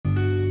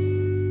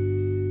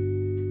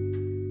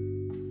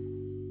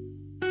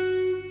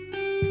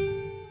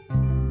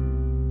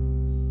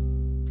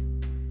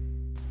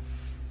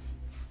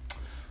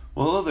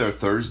Well, hello there,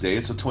 Thursday.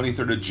 It's the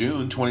 23rd of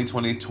June,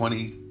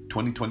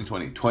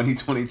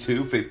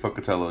 2022. Faith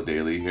Pocatello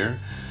Daily here.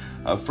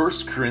 1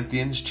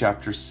 Corinthians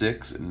chapter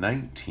 6,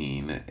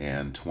 19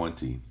 and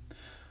 20.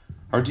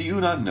 Or do you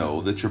not know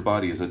that your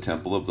body is a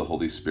temple of the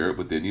Holy Spirit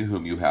within you,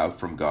 whom you have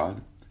from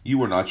God? You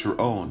are not your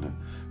own,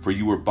 for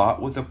you were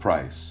bought with a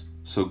price.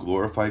 So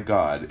glorify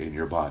God in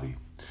your body.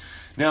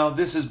 Now,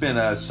 this has been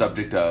a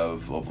subject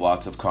of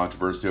lots of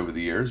controversy over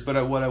the years,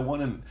 but what I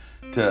wanted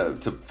to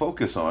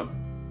focus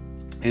on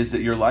is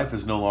that your life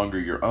is no longer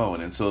your own.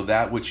 And so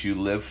that which you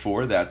live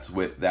for, that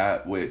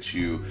which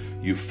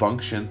you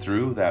function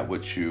through, that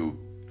which you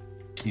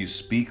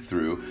speak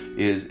through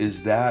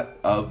is that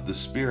of the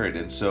Spirit.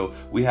 And so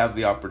we have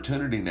the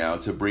opportunity now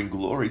to bring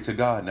glory to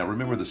God. Now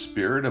remember, the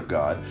Spirit of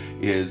God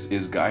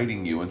is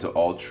guiding you into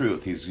all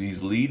truth.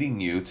 He's leading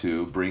you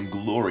to bring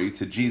glory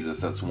to Jesus.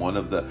 That's one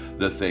of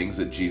the things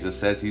that Jesus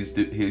says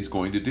he's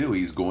going to do.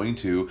 He's going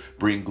to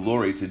bring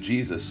glory to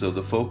Jesus. So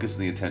the focus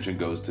and the attention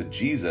goes to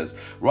Jesus.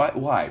 Right?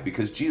 Why?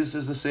 Because Jesus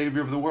is the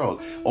Savior of the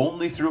world.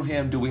 Only through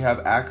Him do we have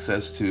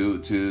access to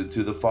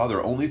the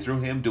Father. Only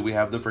through Him do we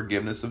have the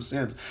forgiveness of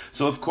sins.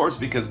 So of course,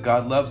 because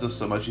God loves us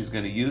so much, He's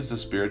going to use the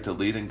Spirit to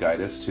lead and guide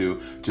us to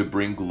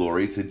bring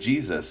glory to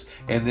Jesus.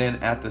 And then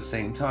at the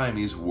same time,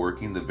 He's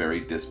working the very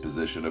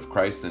disposition of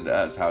Christ into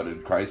us. How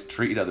did Christ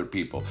treat other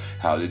people?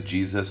 How did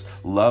Jesus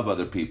love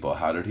other people?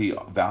 How did He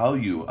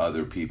value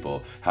other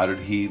people? How did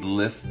He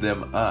lift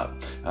them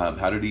up?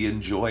 How did He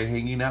enjoy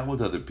hanging out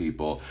with other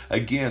people?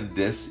 Again,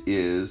 this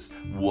is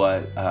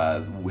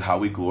how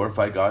we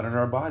glorify God in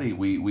our body.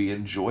 We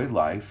enjoy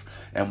life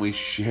and we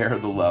share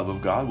the love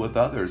of God with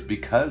others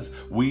because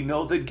we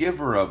know the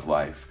giver of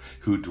life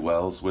who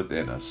dwells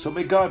within us. So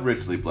may God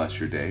richly bless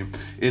your day.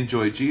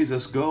 Enjoy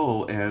Jesus.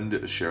 Go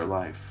and share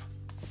life.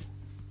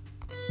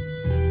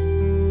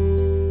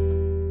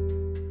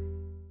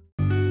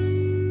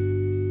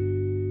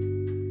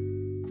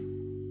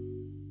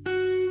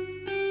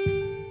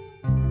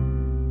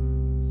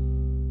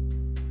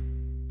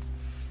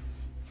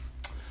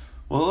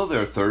 Well, hello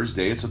there,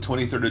 Thursday. It's the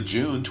 23rd of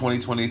June,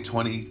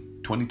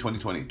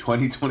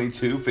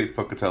 2022. Faith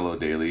Pocatello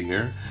Daily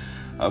here.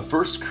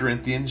 1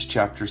 Corinthians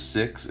chapter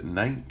 6,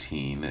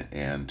 19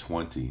 and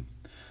 20.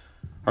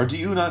 Or do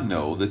you not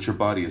know that your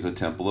body is a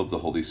temple of the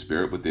Holy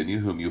Spirit within you,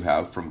 whom you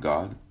have from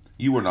God?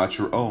 You are not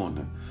your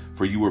own,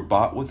 for you were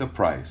bought with a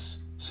price.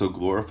 So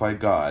glorify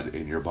God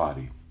in your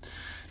body.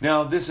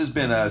 Now, this has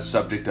been a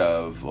subject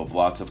of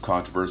lots of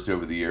controversy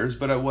over the years,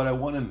 but what I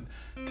wanted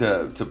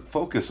to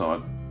focus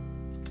on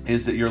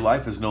is that your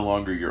life is no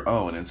longer your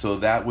own. And so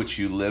that which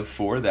you live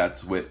for,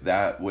 that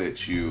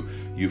which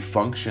you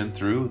function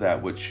through,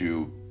 that which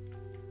you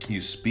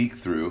speak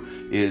through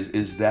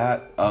is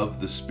that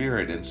of the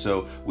Spirit. And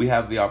so we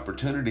have the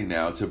opportunity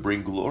now to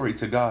bring glory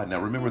to God.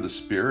 Now remember, the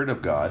Spirit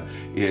of God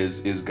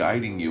is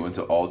guiding you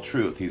into all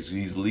truth.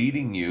 He's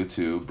leading you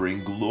to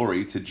bring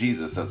glory to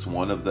Jesus. That's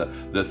one of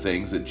the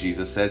things that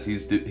Jesus says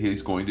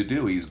he's going to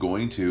do. He's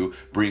going to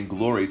bring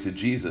glory to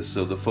Jesus.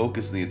 So the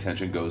focus and the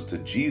attention goes to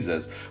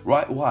Jesus.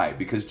 Right? Why?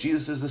 Because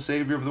Jesus is the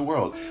Savior of the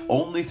world.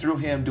 Only through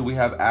Him do we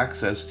have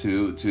access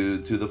to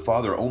the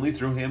Father. Only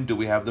through Him do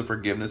we have the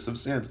forgiveness of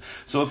sins.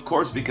 So of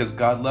course, because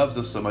God loves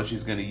us so much,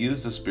 He's going to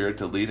use the Spirit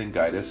to lead and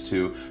guide us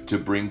to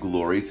bring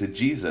glory to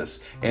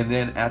Jesus. And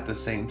then at the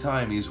same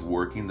time, He's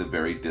working the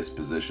very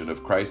disposition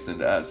of Christ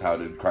into us. How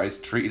did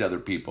Christ treat other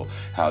people?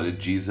 How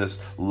did Jesus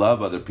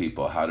love other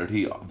people? How did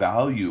He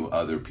value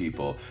other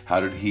people?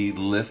 How did He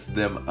lift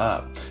them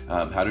up?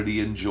 How did He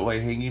enjoy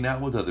hanging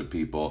out with other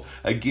people?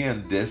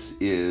 Again, this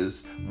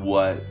is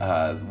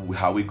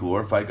how we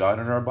glorify God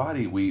in our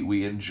body.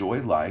 We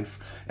enjoy life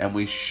and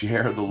we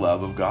share the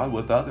love of God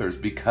with others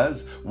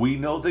because we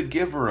know the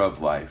giver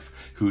of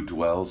life who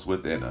dwells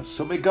within us.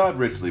 So may God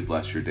richly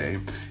bless your day.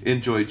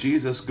 Enjoy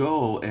Jesus.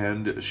 Go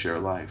and share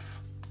life.